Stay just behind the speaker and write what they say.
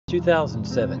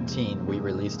2017, we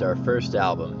released our first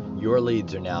album, Your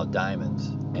Leads Are Now Diamonds,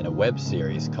 and a web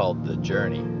series called The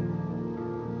Journey.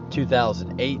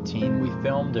 2018, we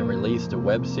filmed and released a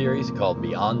web series called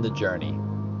Beyond the Journey,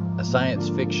 a science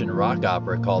fiction rock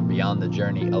opera called Beyond the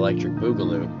Journey Electric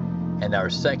Boogaloo, and our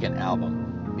second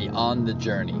album, Beyond the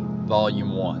Journey,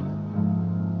 Volume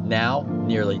 1. Now,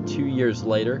 nearly 2 years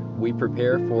later, we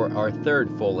prepare for our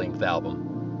third full-length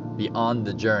album, Beyond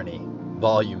the Journey,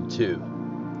 Volume 2.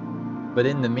 But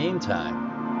in the meantime,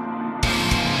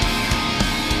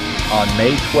 on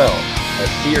May 12th, a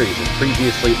series of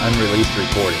previously unreleased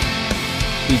recordings,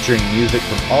 featuring music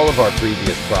from all of our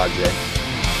previous projects,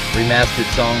 remastered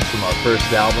songs from our first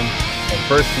album, and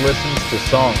first listens to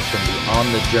songs from Beyond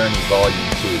the Journey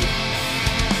Volume 2.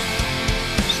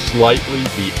 Slightly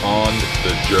Beyond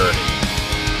the Journey.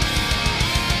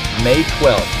 May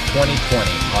 12th, 2020,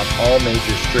 on all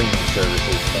major streaming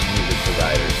services and music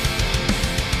providers.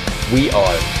 We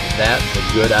are That's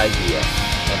a Good Idea,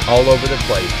 an all over the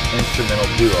place instrumental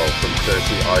duo from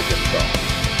Searcy, Arkansas.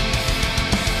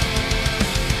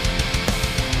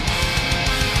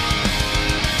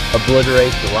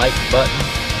 Obliterate the like button,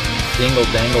 dingle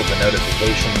dangle the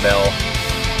notification bell,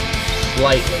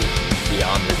 slightly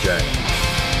beyond the journey.